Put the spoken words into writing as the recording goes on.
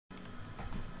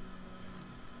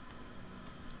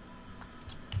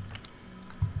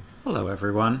Hello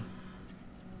everyone.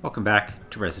 Welcome back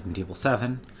to Resident Evil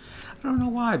 7. I don't know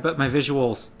why, but my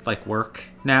visuals work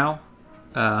now.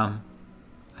 I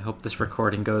hope this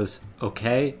recording goes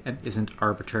okay and isn't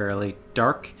arbitrarily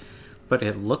dark, but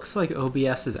it looks like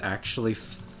OBS is actually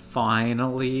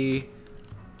finally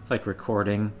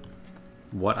recording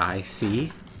what I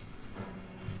see.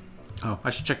 Oh, I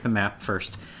should check the map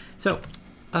first. So,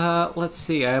 let's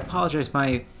see. I apologize.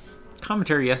 My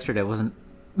commentary yesterday wasn't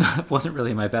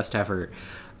really my best effort.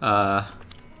 I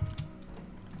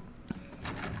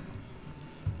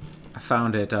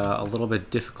found it a little bit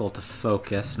difficult to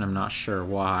focus, and I'm not sure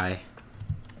why.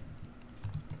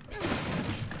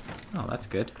 Oh, that's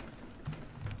good.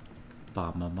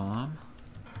 Bomb.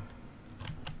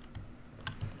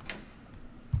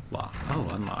 Lock. Oh,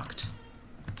 unlocked.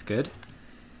 That's good.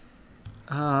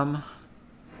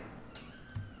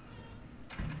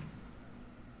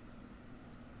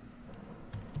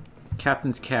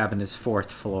 Captain's cabin is 4th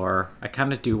floor. I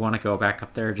kind of do want to go back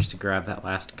up there just to grab that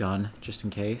last gun, just in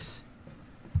case.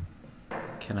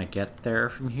 Can I get there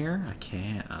from here? I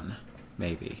can.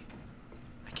 Maybe.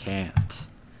 I can't.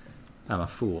 I'm a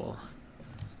fool.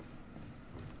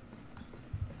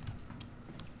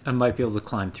 I might be able to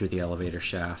climb through the elevator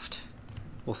shaft.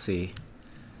 We'll see.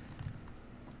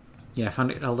 Yeah, I found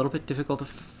it a little bit difficult to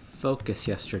focus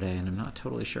yesterday, and I'm not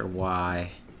totally sure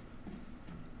why.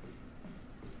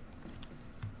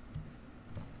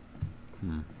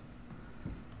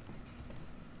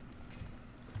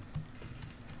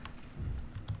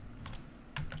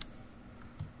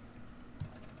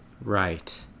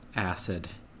 Right. Acid.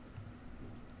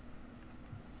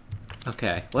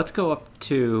 Okay, let's go up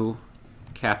to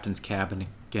Captain's cabin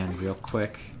again real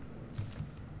quick,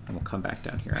 and we'll come back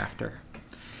down here after.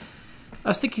 I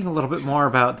was thinking a little bit more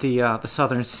about the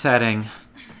southern setting,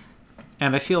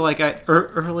 and I feel like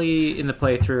early in the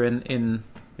playthrough, in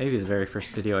maybe the very first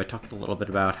video, I talked a little bit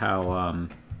about how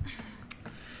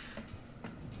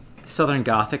Southern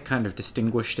Gothic kind of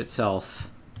distinguished itself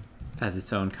as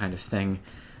its own kind of thing.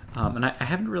 And I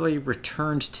haven't really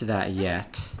returned to that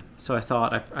yet, so I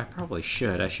thought I probably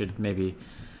should. I should maybe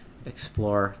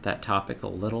explore that topic a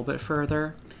little bit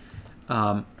further.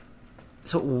 So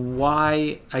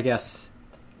why, I guess,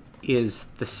 is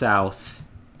the South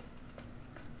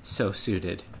so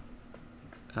suited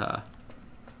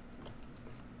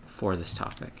for this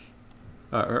topic?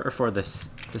 Or for this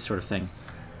sort of thing?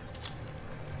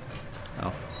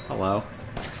 Oh, hello.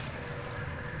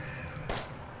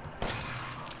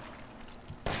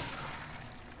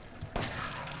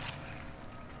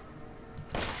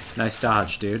 Nice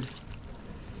dodge, dude.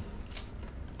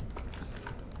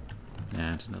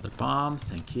 And another bomb,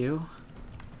 thank you.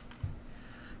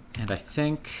 And I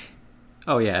think...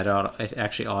 Oh yeah, it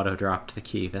actually auto-dropped the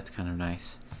key. That's kind of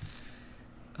nice.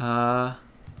 What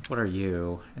are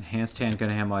you? Enhanced handgun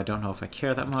ammo. I don't know if I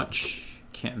care that much.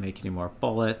 Can't make any more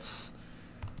bullets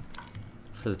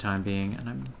for the time being. And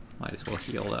I might as well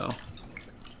heal, though.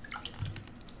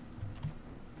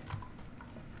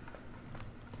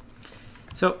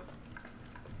 So,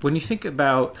 when you think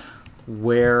about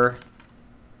where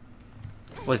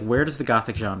does the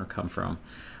Gothic genre come from,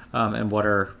 and what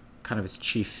are kind of its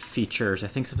chief features, I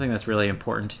think something that's really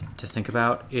important to think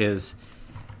about is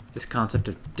this concept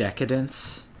of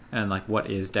decadence, and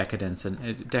what is decadence.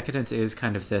 And decadence is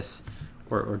kind of this,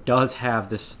 or does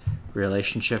have this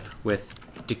relationship with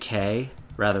decay,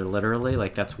 rather literally.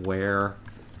 That's where...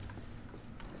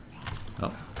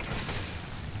 Oh.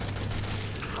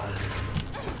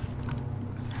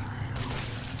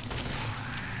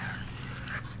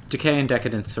 Decay and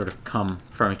decadence sort of come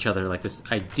from each other, this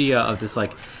idea of this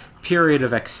period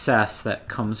of excess that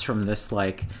comes from this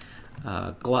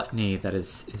gluttony that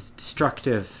is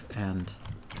destructive and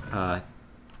I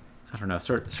don't know,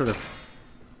 sort of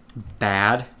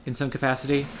bad in some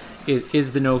capacity.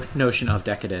 Is the notion of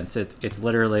decadence. It's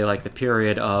literally the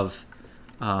period of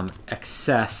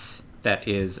excess that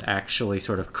is actually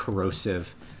sort of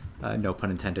corrosive. No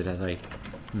pun intended, as I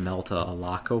melt a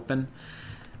lock open.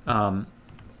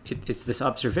 It's this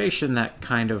observation that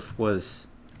kind of was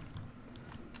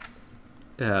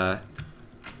of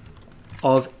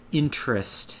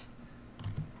interest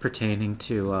pertaining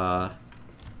to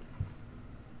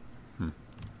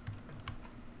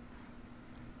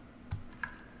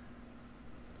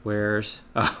where's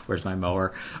my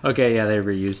mower? Okay, yeah, they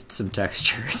reused some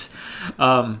textures.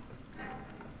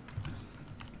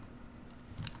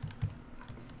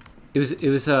 It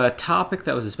was a topic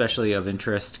that was especially of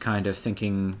interest, kind of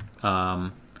thinking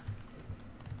back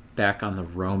on the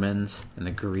Romans and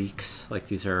the Greeks.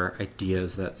 These are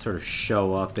ideas that sort of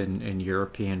show up in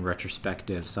European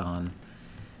retrospectives on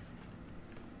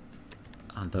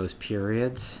on those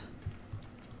periods.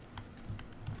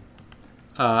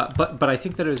 But I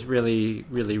think that it was really,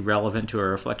 really relevant to a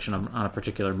reflection on a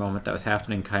particular moment that was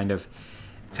happening kind of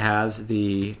as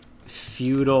the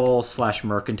feudal /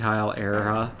 mercantile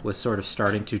era was sort of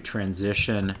starting to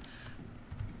transition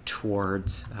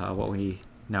towards what we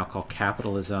now call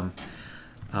capitalism.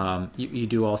 You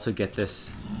do also get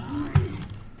this...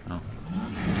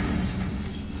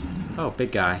 Oh,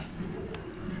 big guy.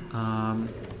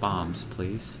 Bombs,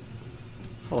 please.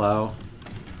 Hello.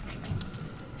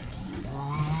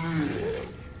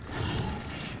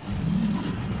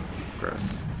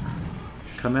 Gross.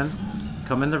 Come in.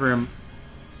 Come in the room.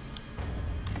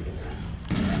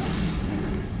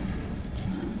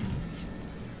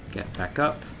 Get back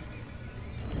up.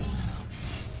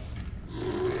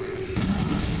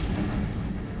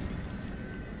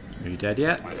 Are you dead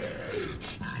yet?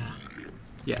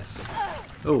 Yes.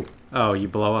 Oh. Oh, you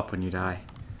blow up when you die.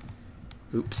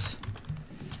 Oops.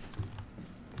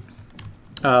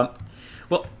 Well.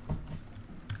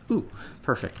 Ooh,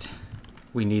 perfect.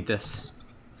 We need this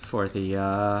for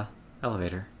the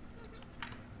elevator.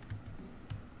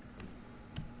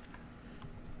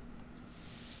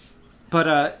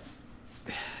 But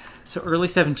so early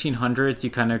 1700s, you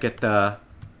kind of get the...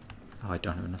 Oh, I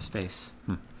don't have enough space.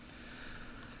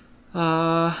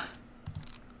 Thank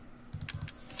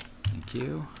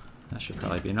you. That should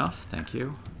probably be enough. Thank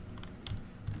you.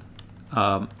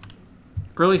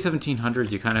 Early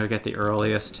 1700s, you kind of get the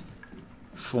earliest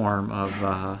form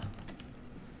of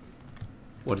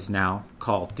what is now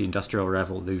called the Industrial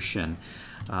Revolution.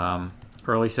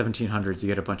 Early 1700s, you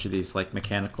get a bunch of these like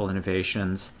mechanical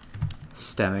innovations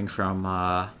stemming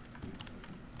from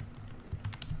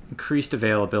increased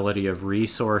availability of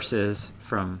resources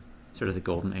from sort of the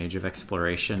golden age of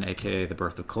exploration, aka the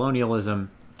birth of colonialism,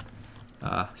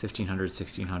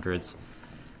 1500s,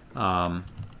 1600s.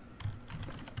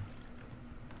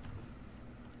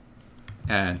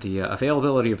 And the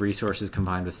availability of resources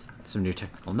combined with some new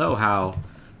technical know-how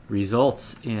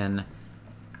results in,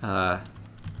 for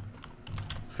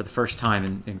the first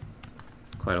time in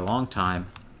quite a long time...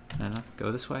 Can I not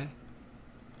go this way?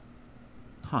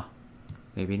 Huh.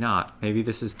 Maybe not. Maybe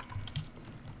this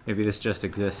just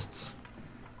exists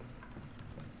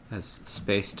as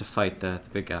space to fight the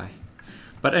big guy.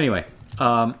 But anyway,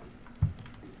 for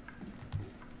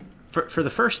the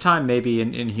first time maybe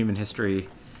in human history,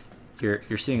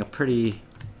 you're seeing a pretty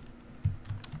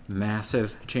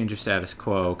massive change of status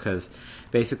quo, because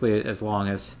basically as long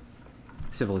as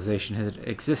civilization has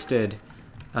existed,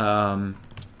 there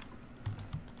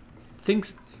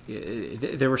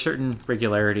were certain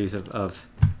regularities of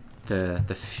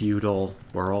the feudal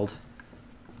world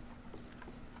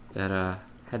that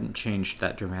hadn't changed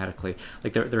that dramatically.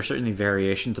 Like there are certainly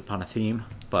variations upon a theme,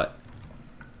 but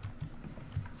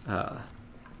a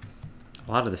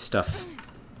lot of this stuff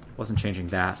wasn't changing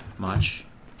that much.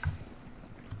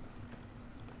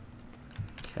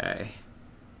 Okay.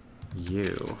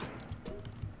 You.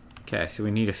 Okay, so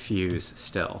we need a fuse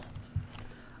still.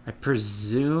 I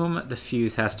presume the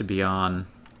fuse has to be on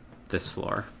this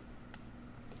floor.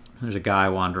 There's a guy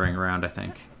wandering around, I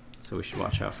think, so we should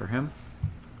watch out for him.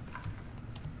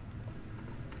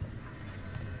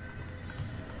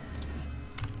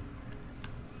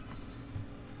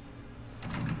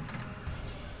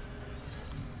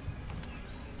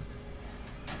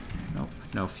 Nope,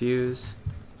 no fuse.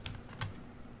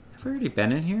 Have we already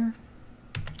been in here?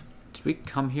 Did we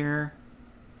come here?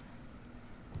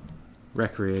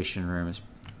 Recreation room is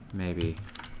maybe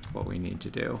what we need to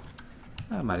do.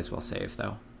 I might as well save,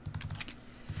 though.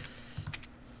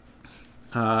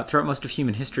 Throughout most of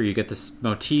human history, you get this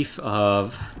motif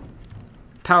of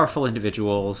powerful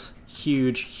individuals,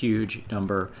 huge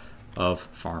number of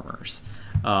farmers.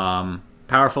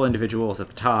 Powerful individuals at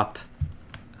the top.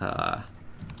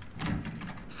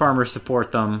 Farmers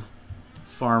support them.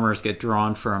 Farmers get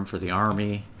drawn from for the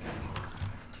army.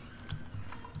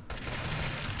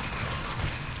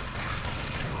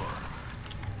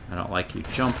 I don't like you,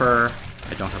 jumper.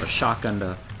 I don't have a shotgun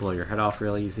to blow your head off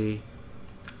real easy.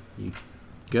 You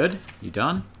good? You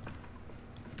done?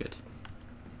 Good.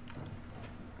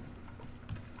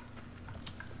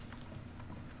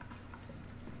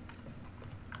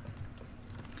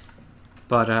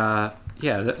 But,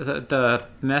 yeah, the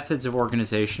methods of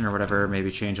organization or whatever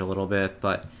maybe change a little bit,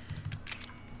 but,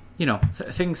 you know,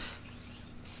 things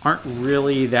aren't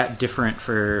really that different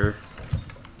for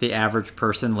the average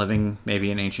person living maybe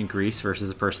in ancient Greece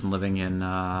versus a person living in,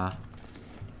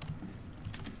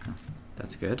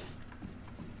 that's good.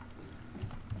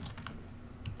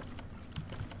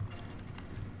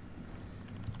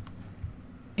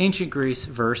 ancient Greece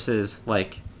versus,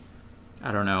 like,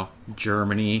 I don't know,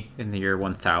 Germany in the year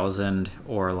 1000,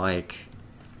 or like,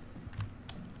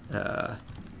 I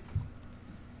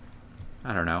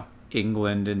don't know,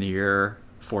 England in the year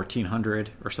 1400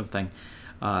 or something.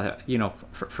 You know,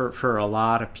 for a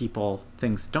lot of people,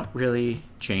 things don't really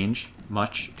change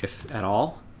much, if at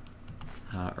all.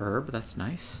 Herb, that's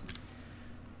nice.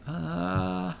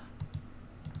 I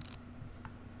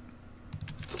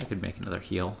could make another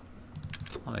heal.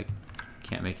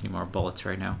 Can't make any more bullets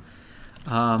right now.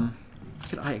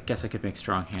 I guess I could make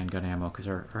strong handgun ammo, because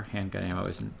our handgun ammo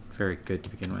isn't very good to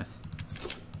begin with.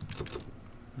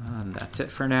 And that's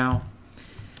it for now.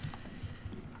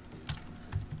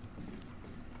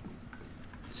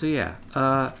 So yeah,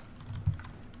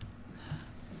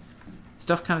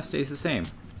 stuff kind of stays the same,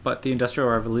 but the Industrial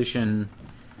Revolution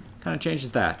kind of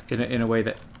changes that in a way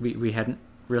that we hadn't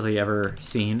really ever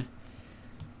seen.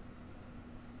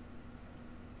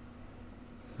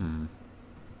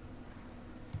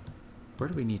 Where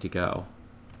do we need to go?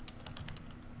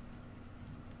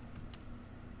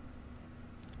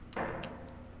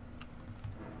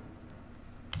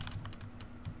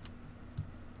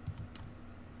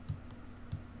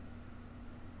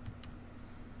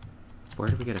 Where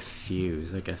do we get a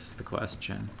fuse, I guess is the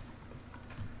question.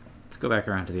 Let's go back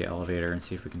around to the elevator and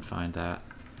see if we can find that.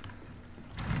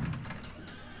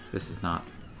 This is not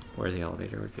where the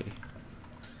elevator would be.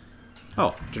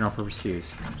 Oh, general purpose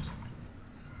fuse.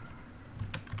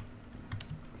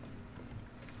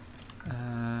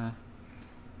 I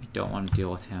don't want to deal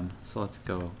with him, so let's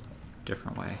go a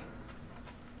different way.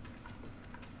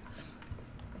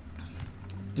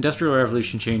 Industrial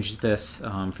Revolution changes this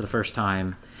for the first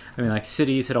time. I mean, like,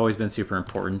 cities had always been super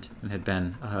important and had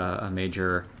been a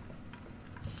major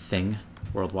thing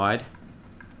worldwide.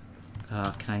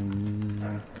 I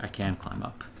can climb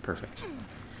up. Perfect.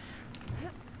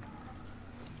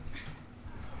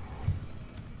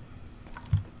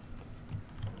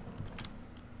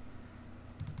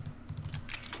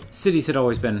 Cities had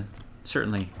always been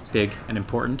certainly big and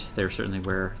important. They're certainly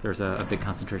where there's a big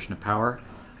concentration of power.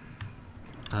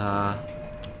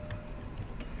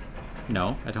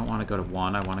 No, I don't want to go to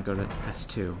 1. I want to go to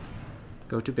S2.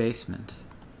 Go to basement.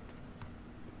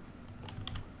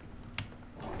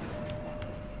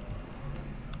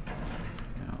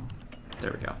 No.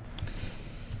 There we go.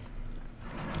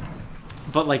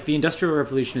 But, like, the Industrial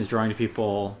Revolution is drawing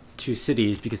people to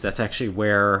cities because that's actually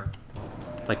where,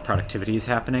 like, productivity is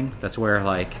happening. That's where,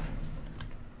 like,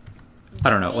 I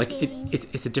don't know, like,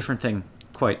 it's a different thing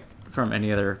quite from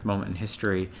any other moment in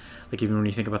history. Like, even when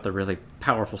you think about the really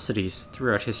powerful cities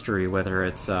throughout history, whether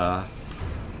it's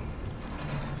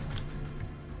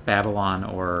Babylon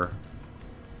or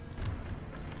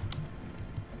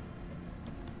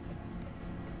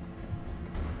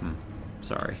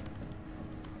sorry.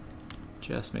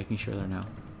 Just making sure there are no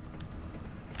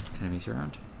enemies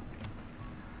around.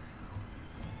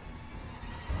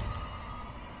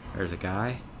 There's a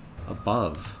guy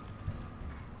above.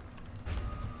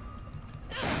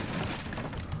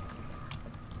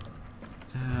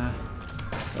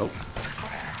 Oh.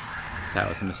 That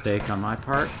was a mistake on my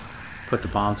part. Put the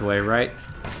bombs away right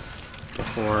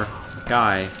before the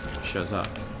guy shows up.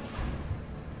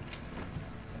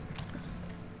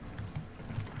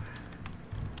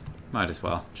 Might as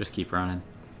well. Just keep running.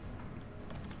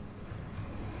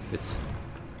 If it's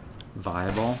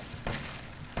viable.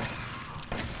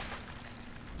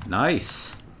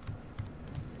 Nice!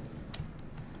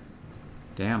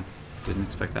 Damn. Didn't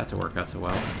expect that to work out so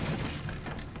well.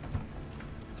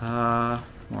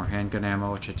 More handgun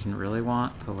ammo, which I didn't really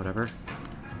want, but whatever.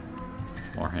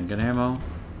 More handgun ammo.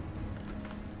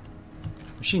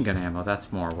 Machine gun ammo,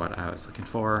 that's more what I was looking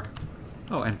for.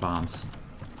 Oh, and bombs.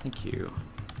 Thank you.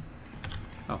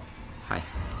 Oh, hi.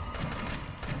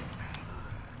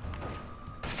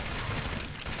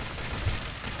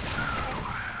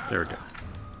 There we go.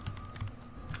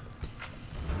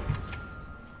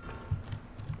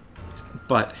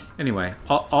 But anyway,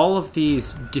 all of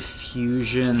these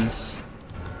diffusions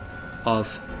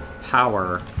of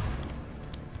power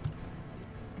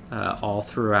all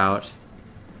throughout.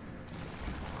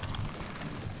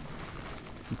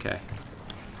 Okay.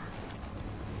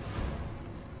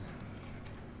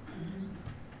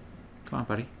 Come on,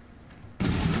 buddy.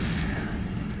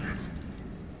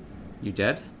 You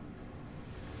dead?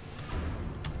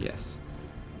 Yes.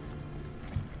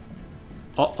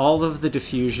 All of the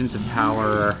diffusions of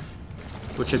power,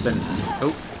 which had been...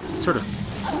 Oh, sort of...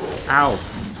 Ow.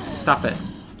 Stop it.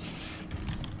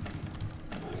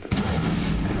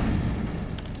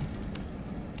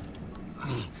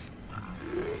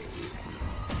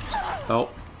 Oh.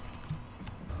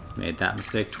 Made that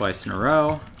mistake twice in a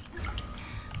row.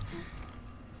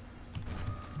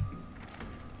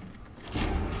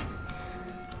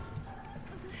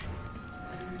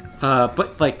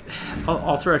 But, like,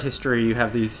 all throughout history, you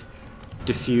have these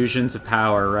diffusions of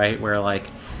power, right? Where, like,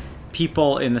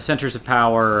 people in the centers of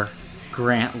power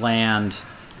grant land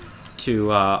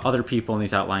to other people in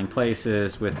these outlying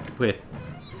places with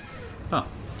oh,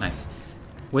 nice.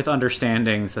 With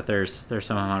understandings that there's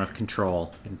some amount of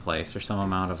control in place, or some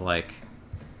amount of, like,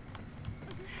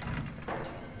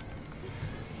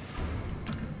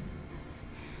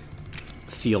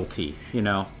 fealty, you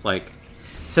know? Like,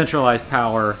 centralized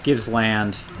power gives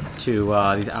land to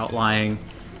these outlying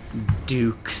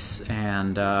dukes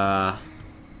and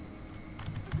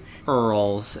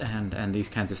earls and these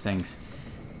kinds of things,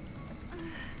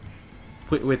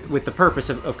 with the purpose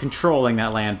of controlling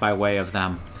that land by way of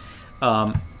them.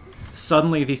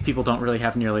 Suddenly, these people don't really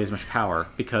have nearly as much power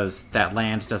because that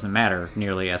land doesn't matter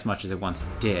nearly as much as it once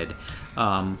did.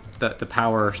 The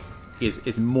power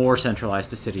is more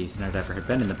centralized to cities than it ever had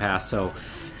been in the past. So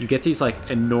you get these, like,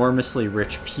 enormously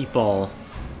rich people,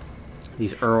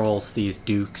 these earls, these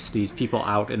dukes, these people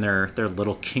out in their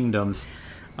little kingdoms,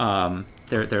 their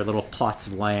little plots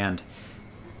of land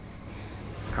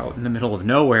out in the middle of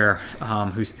nowhere,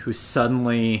 who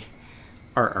suddenly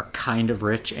are kind of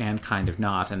rich and kind of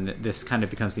not, and this kind of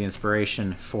becomes the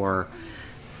inspiration for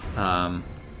the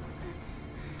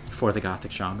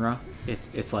Gothic genre.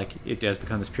 It's like it does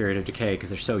become this period of decay because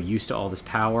they're so used to all this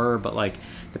power, but, like,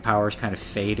 the power is kind of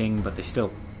fading, but they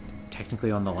still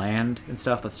technically own the land and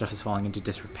stuff. That stuff is falling into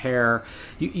disrepair.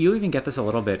 You even get this a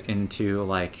little bit into,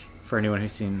 like, for anyone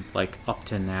who's seen, like,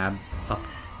 Downton Abbey.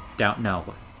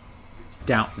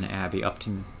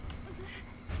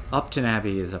 Upton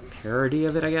Abbey is a parody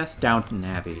of it, I guess. Downton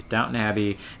Abbey. Downton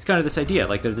Abbey is kind of this idea,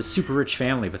 like, they're this super rich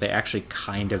family, but they actually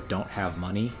kind of don't have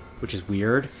money, which is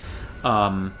weird.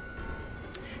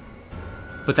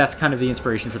 But that's kind of the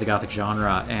inspiration for the Gothic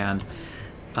genre, and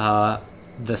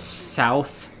the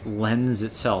South lends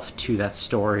itself to that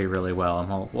story really well,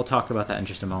 and we'll talk about that in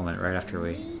just a moment, right after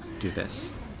we do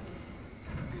this.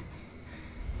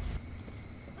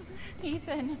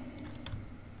 Ethan.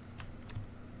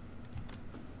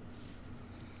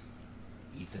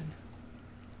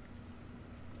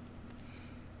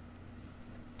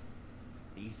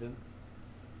 Ethan?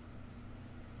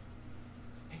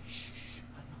 Hey, shh.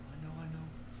 I know.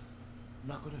 I'm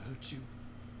not gonna hurt you.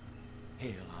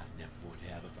 Hell, I never would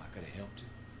have if I could have helped you.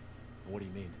 What do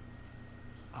you mean?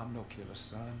 I'm no killer,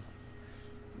 son.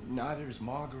 Neither is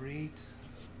Marguerite,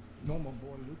 nor my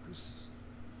boy Lucas,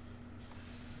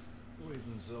 or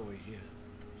even Zoe here.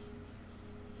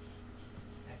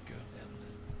 That girl,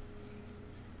 Evelyn,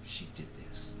 she did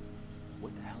this.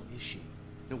 What the hell is she?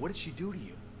 No, what did she do to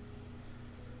you?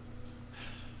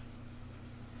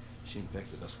 She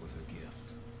infected us with her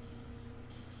gift.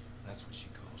 That's what she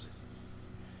calls it.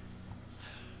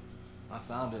 I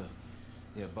found her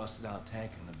near a busted out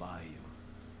tank in the bayou.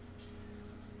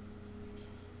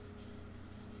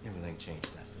 Everything changed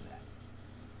after that.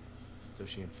 So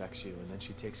she infects you and then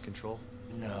she takes control?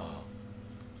 No.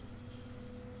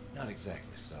 Not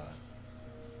exactly, son.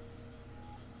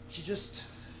 She just...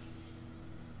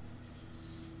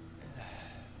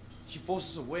 she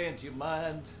forces her way into your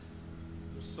mind,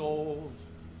 your soul.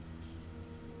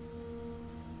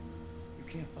 You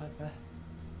can't fight back.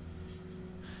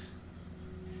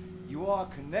 You are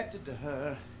connected to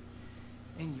her,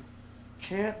 and you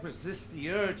can't resist the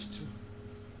urge to...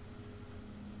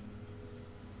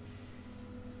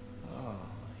 Oh,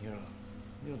 you're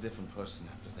a different person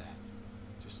after that.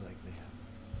 Just like Mia.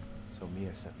 So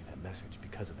Mia sent me that message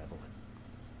because of Evelyn.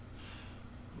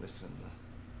 Listen,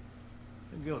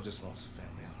 the girl just wants a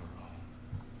family of her own.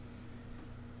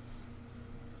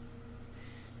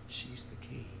 She's the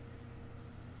key.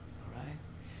 All right?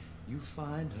 You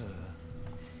find her.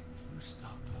 You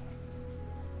stop her.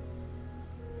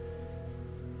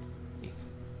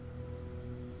 Ethan.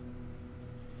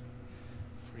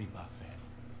 Free my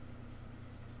family.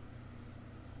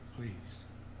 Please.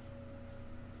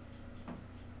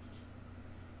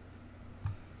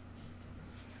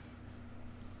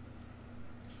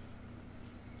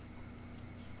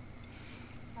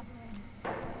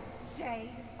 Stay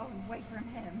away from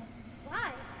him.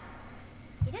 Why?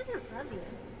 He doesn't love you.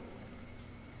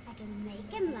 I can make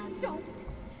him love you.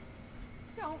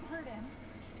 Don't hurt him.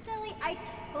 Silly, I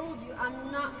told you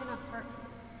I'm not gonna hurt him.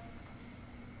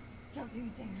 Don't you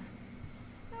dare.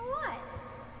 For what?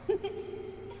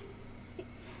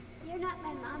 You're not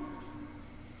my mom.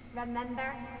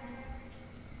 Remember?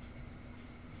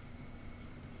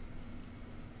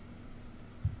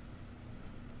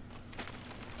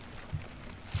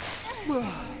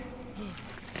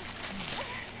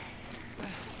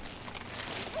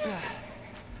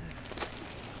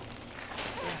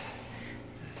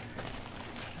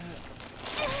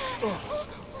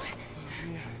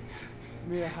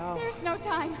 Mia, how? There's no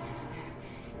time.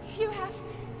 You have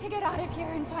to get out of here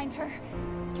and find her.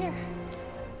 Here,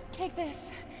 take this.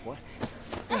 What?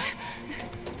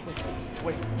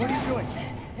 Wait, what are you doing?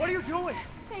 What are you doing?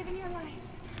 Saving your life.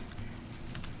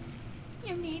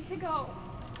 You need to go.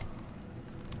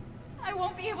 I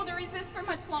won't be able to resist for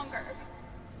much longer.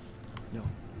 No,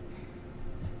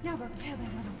 Now go kill that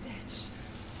little bitch.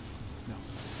 no,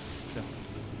 no.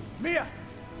 Mia!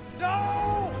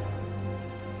 No!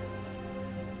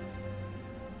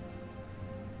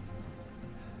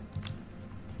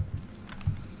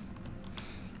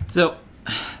 So,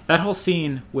 that whole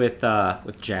scene with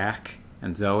Jack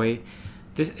and Zoe,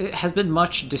 it has been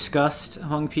much discussed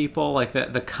among people. Like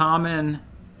a common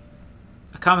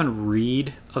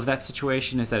read of that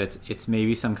situation is that it's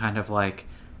maybe some kind of like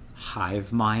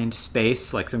hive mind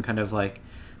space, like some kind of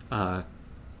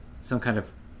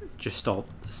gestalt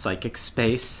psychic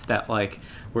space that like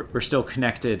we're still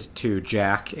connected to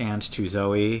Jack and to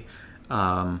Zoe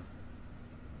by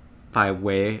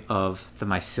way of the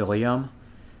mycelium.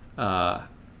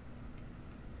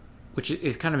 Which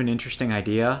is kind of an interesting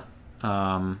idea,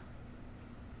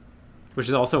 which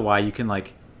is also why you can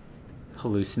like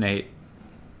hallucinate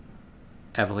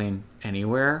Evelyn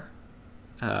anywhere,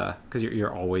 because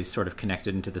you're always sort of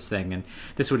connected into this thing, and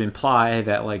this would imply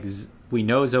that like we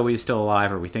know Zoe's still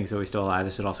alive, or we think Zoe's still alive.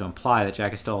 This would also imply that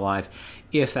Jack is still alive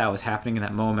if that was happening in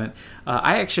that moment.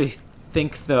 I actually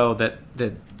think though that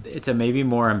it's a maybe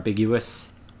more ambiguous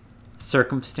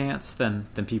circumstance than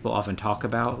people often talk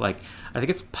about. Like, I think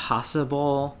it's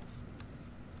possible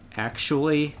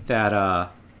actually that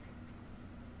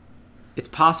it's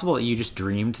possible that you just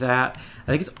dreamed that. I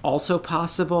think it's also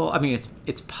possible, I mean,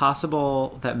 it's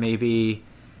possible that maybe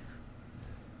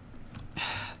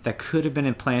that could have been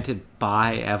implanted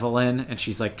by Evelyn, and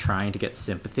she's like trying to get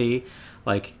sympathy,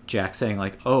 like Jack saying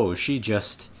like, oh, she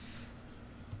just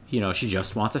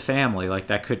wants a family. Like,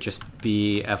 that could just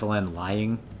be Evelyn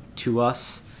lying to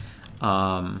us.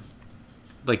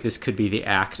 Like, this could be the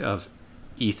act of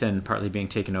Ethan partly being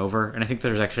taken over, and I think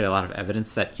there's actually a lot of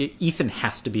evidence that Ethan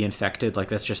has to be infected. Like,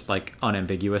 that's just like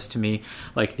unambiguous to me.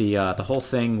 Like the whole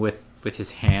thing with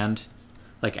his hand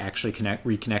like actually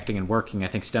reconnecting and working, I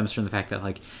think stems from the fact that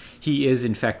like he is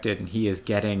infected and he is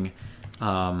getting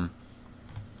the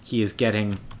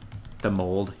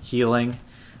mold healing,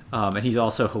 and he's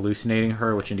also hallucinating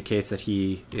her, which indicates that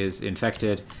he is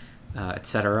infected,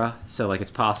 etc. So like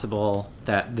it's possible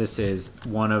that this is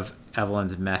one of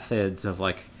Evelyn's methods of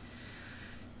like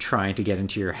trying to get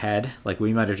into your head. Like,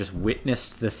 we might have just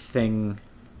witnessed the thing.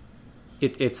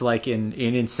 It's like in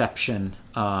Inception,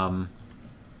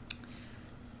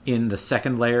 in the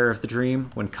second layer of the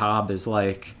dream, when Cobb is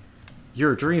like,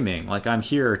 you're dreaming, like I'm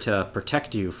here to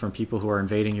protect you from people who are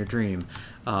invading your dream.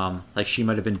 Like, she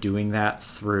might have been doing that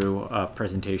through a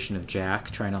presentation of Jack,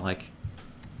 trying to like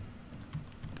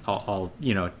I'll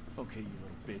you know. Okay, you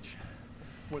little bitch.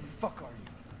 Where the fuck are you?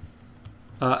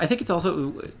 I think it's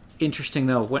also interesting,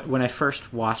 though, when I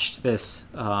first watched this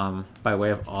by way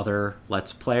of other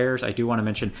Let's Players, I do want to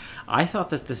mention, I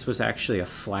thought that this was actually a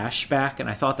flashback, and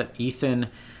I thought that Ethan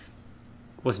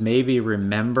was maybe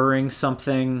remembering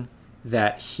something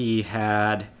that he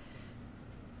had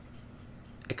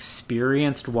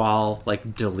experienced while,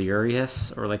 like,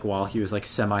 delirious, or, like, while he was, like,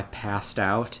 semi-passed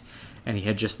out, and he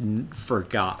had just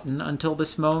forgotten until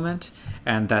this moment,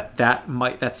 and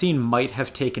that scene might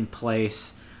have taken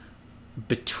place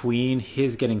between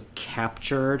his getting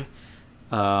captured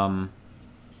in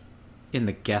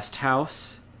the guest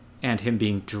house and him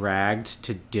being dragged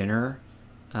to dinner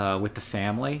with the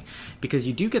family, because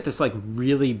you do get this like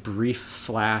really brief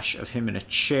flash of him in a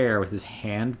chair with his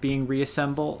hand being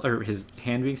reassembled, or his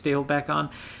hand being stapled back on,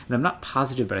 and I'm not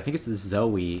positive, but I think it's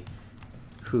Zoe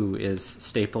who is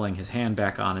stapling his hand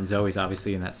back on, and Zoe's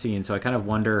obviously in that scene. So I kind of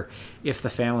wonder if the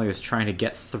family was trying to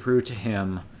get through to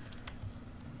him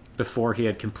before he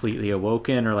had completely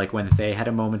awoken, or like when they had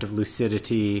a moment of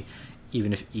lucidity,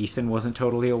 even if Ethan wasn't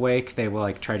totally awake, they will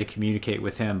like try to communicate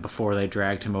with him before they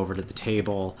dragged him over to the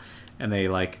table and they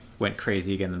like went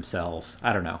crazy again themselves.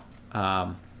 I don't know.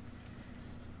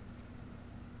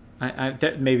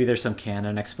 Maybe there's some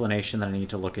canon explanation that I need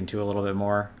to look into a little bit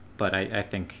more, but I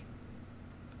think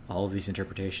all of these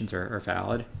interpretations are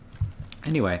valid.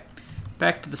 Anyway,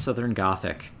 back to the Southern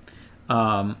Gothic.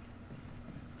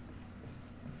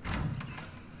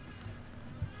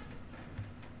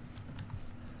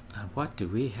 What do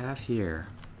we have here?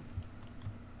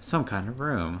 some kind of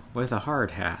room with a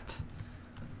hard hat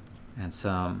and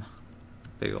some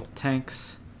big old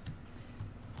tanks.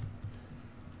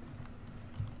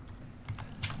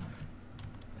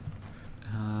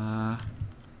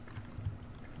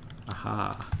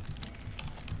 Aha.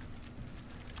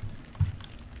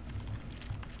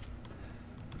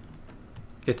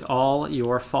 It's all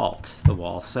your fault, the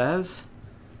wall says.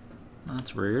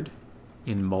 That's rude.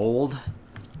 In mold.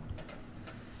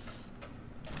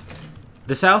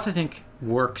 The South, I think,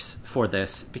 works for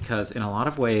this because in a lot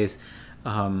of ways,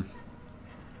 the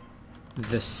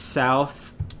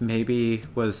South maybe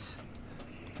was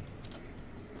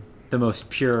the most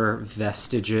pure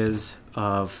vestiges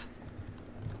of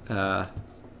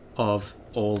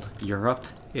old Europe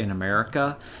in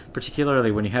America,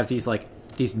 particularly when you have these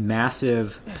these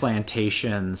massive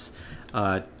plantations,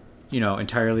 you know,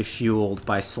 entirely fueled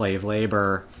by slave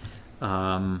labor.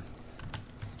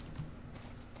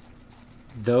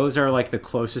 Those are like the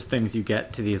closest things you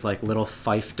get to these like little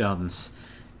fiefdoms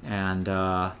and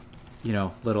you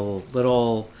know,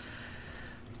 little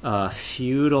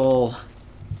feudal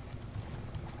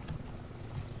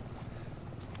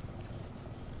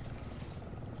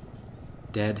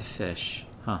dead fish.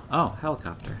 Huh. Oh,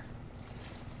 helicopter.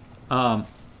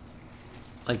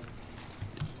 Like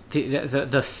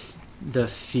the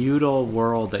feudal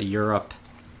world that Europe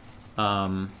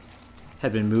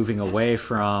had been moving away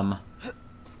from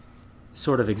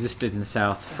sort of existed in the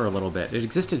South for a little bit. It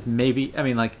existed maybe, I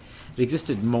mean, like, it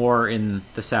existed more in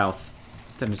the South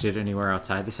than it did anywhere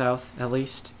outside the South, at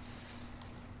least.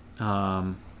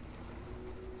 Can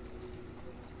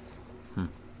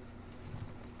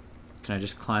I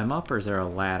just climb up, or is there a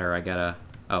ladder I gotta...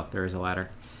 Oh, there is a ladder.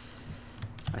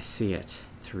 I see it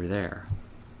through there.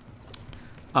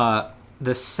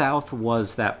 The South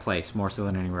was that place, more so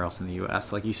than anywhere else in the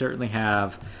U.S. Like, you certainly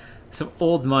have some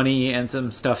old money and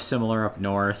some stuff similar up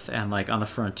north, and, like, on the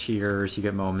frontiers, you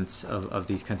get moments of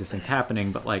these kinds of things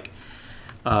happening, but, like,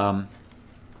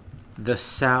 the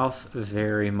South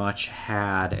very much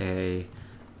had a,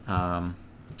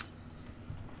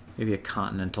 maybe a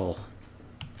continental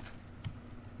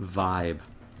vibe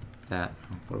that...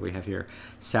 What do we have here?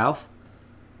 South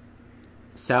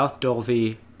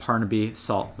Dolby, Parnaby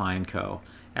Salt Mine Co.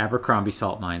 Abercrombie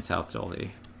Salt Mine, South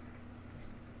Dolby.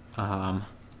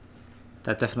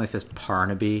 That definitely says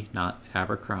Parnaby, not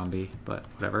Abercrombie, but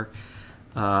whatever.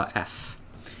 F.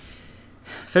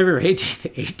 February 18th,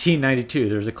 1892,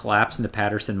 there was a collapse in the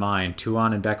Patterson mine.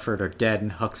 Tuon and Beckford are dead,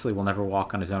 and Huxley will never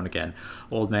walk on his own again.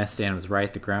 Old man Stan was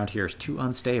right. The ground here is too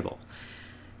unstable.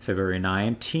 February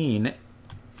 19,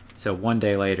 so one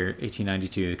day later,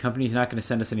 1892, the company's not going to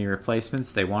send us any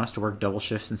replacements. They want us to work double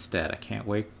shifts instead. I can't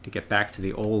wait to get back to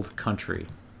the old country.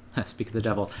 Speak of the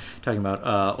devil, talking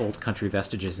about old country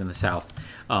vestiges in the South.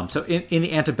 So in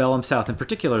the antebellum South in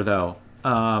particular, though,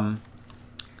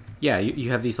 yeah,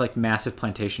 you have these like massive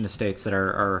plantation estates that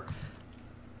are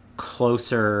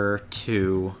closer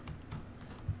to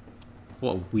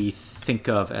what we think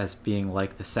of as being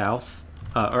like the South,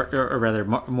 or rather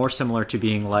more similar to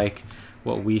being like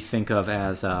what we think of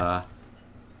as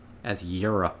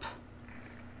Europe,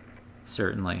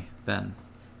 certainly, than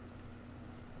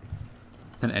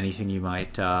anything you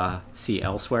might see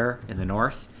elsewhere in the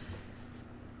North.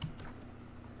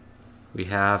 We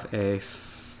have a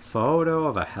photo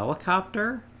of a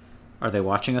helicopter. Are they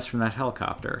watching us from that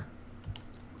helicopter?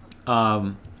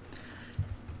 And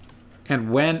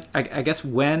when, I guess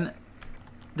when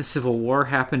the Civil War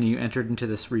happened, you entered into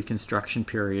this Reconstruction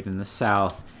period in the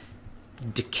South.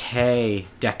 Decay,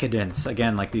 decadence,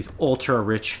 again, like these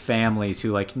ultra-rich families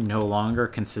who like no longer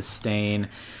can sustain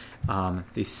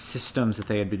these systems that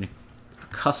they had been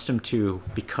accustomed to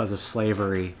because of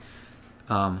slavery.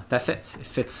 That fits. It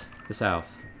fits the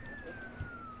South.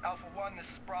 Alpha 1, this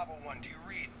is Bravo 1. Do you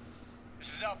read? This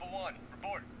is Alpha 1.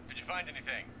 Report. Did you find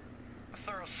anything? A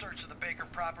thorough search of the Baker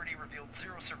property revealed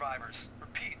 0 survivors.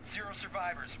 Repeat, 0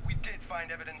 survivors. We did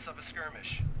find evidence of a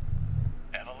skirmish.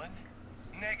 Evelyn?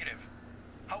 Negative.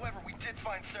 However, we did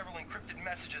find several encrypted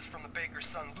messages from the Baker's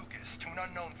son Lucas to an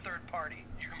unknown third party.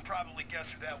 You can probably guess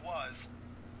who that was.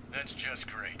 That's just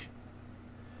great.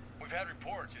 We've had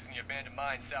reports using the abandoned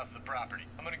mine south of the property.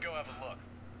 I'm gonna go have a look.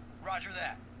 Roger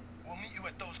that. We'll meet you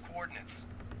at those coordinates.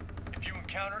 If you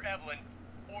encounter Evelyn,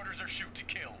 orders are shoot to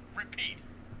kill. Repeat,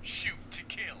 shoot to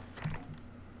kill.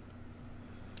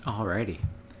 Alrighty.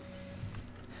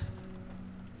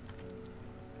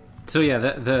 So yeah,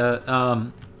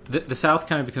 the South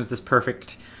kind of becomes this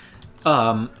perfect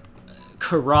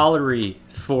corollary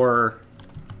for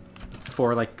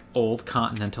like old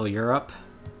continental Europe.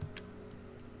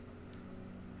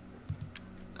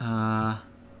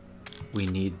 we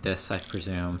need this, I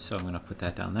presume, so I'm going to put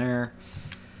that down there.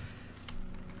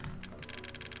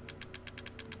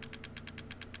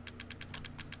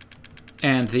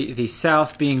 And the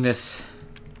South being this...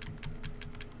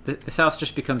 The South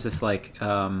just becomes this, like,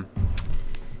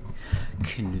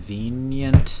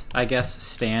 convenient, I guess,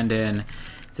 stand-in.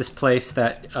 It's this place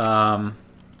that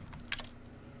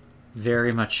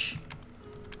very much...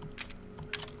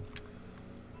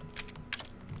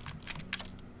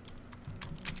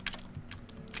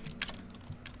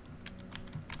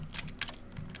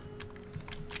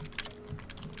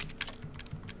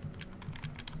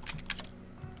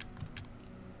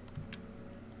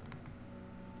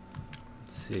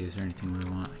 See, is there anything we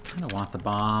want? I kind of want the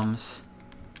bombs.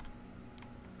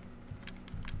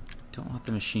 Don't want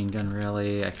the machine gun,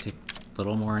 really. I could take a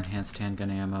little more enhanced handgun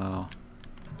ammo.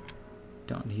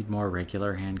 Don't need more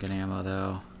regular handgun ammo,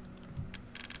 though.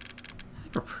 I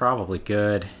think we're probably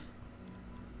good.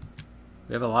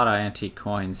 We have a lot of antique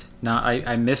coins. Now,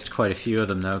 I missed quite a few of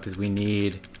them, though, because we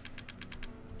need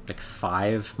like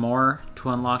 5 more to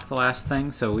unlock the last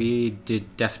thing, so we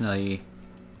did definitely...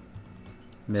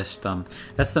 missed them.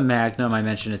 That's the Magnum I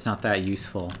mentioned. It's not that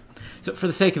useful. So for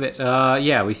the sake of it,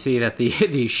 yeah, we see that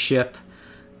the ship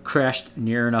crashed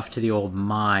near enough to the old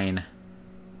mine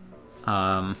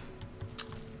that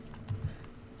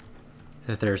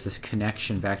there's this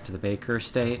connection back to the Baker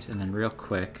estate. And then real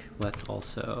quick, let's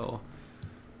also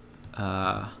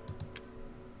let's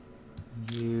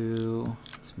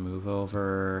move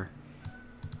over.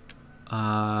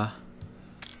 I'll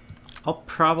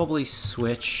probably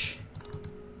switch...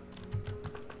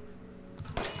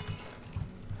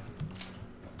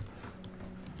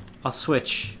 I'll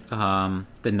switch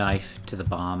the knife to the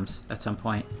bombs at some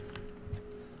point.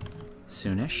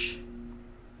 Soonish.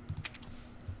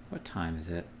 What time is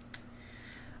it?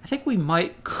 I think we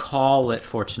might call it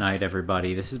for tonight,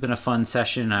 everybody. This has been a fun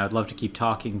session. I would love to keep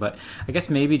talking, but I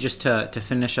guess maybe just to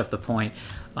finish up the point,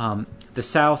 the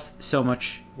South, so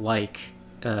much like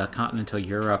continental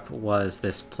Europe, was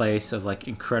this place of like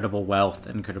incredible wealth,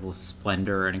 incredible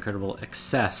splendor, and incredible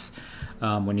excess.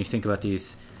 When you think about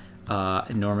these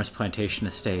enormous plantation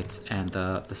estates and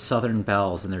the Southern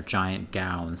belles and their giant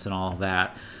gowns and all of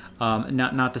that,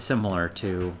 not dissimilar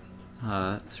to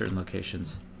certain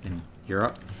locations in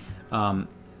Europe.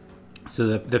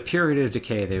 So the period of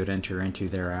decay they would enter into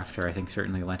thereafter, I think,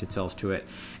 certainly lent itself to it.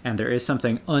 And there is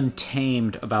something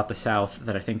untamed about the South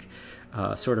that I think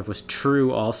sort of was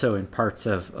true also in parts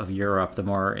of Europe, the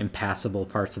more impassable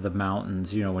parts of the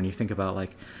mountains. You know, when you think about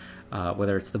like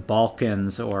whether it's the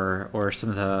Balkans or some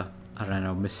of the, I don't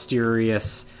know,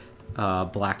 mysterious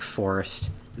Black Forest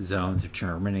zones of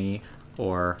Germany,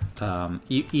 or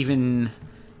even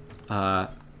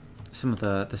some of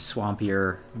the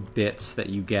swampier bits that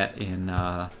you get in,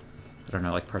 I don't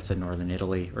know, like parts of northern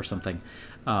Italy or something.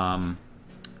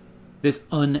 This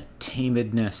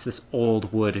untamedness, this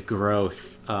old wood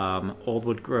growth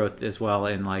as well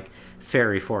in like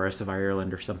fairy forests of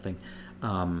Ireland or something.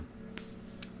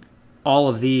 All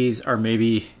of these are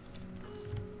maybe,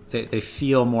 they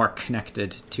feel more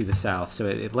connected to the South, so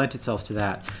it lent itself to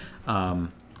that.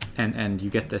 And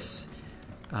you get this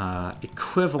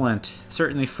equivalent,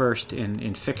 certainly first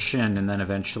in fiction and then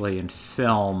eventually in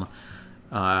film,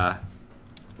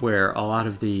 where a lot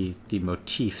of the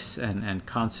motifs and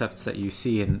concepts that you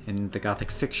see in the Gothic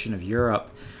fiction of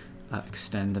Europe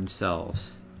extend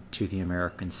themselves to the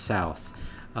American South.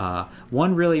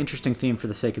 One really interesting theme, for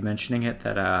the sake of mentioning it,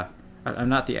 that I'm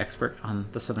not the expert on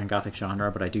the Southern Gothic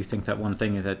genre, but I do think that one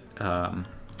thing that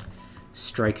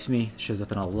strikes me, shows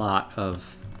up in a lot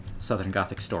of Southern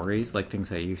Gothic stories, like things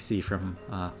that you see from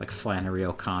like Flannery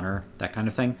O'Connor, that kind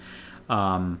of thing,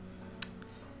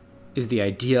 is the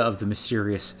idea of the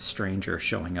mysterious stranger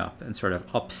showing up and sort of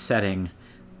upsetting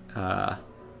a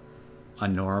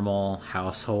normal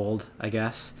household, I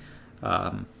guess,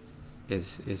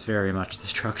 is very much the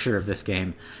structure of this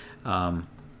game.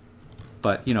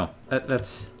 But, you know,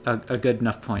 that's a good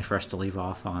enough point for us to leave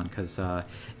off on, because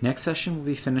next session we'll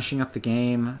be finishing up the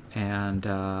game, and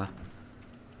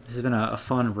this has been a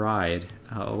fun ride.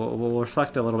 We'll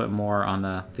reflect a little bit more on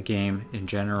the game in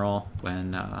general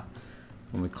when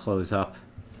we close up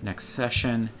next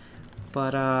session.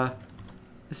 But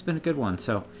this has been a good one,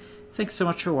 so thanks so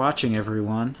much for watching,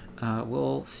 everyone.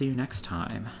 We'll see you next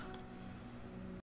time.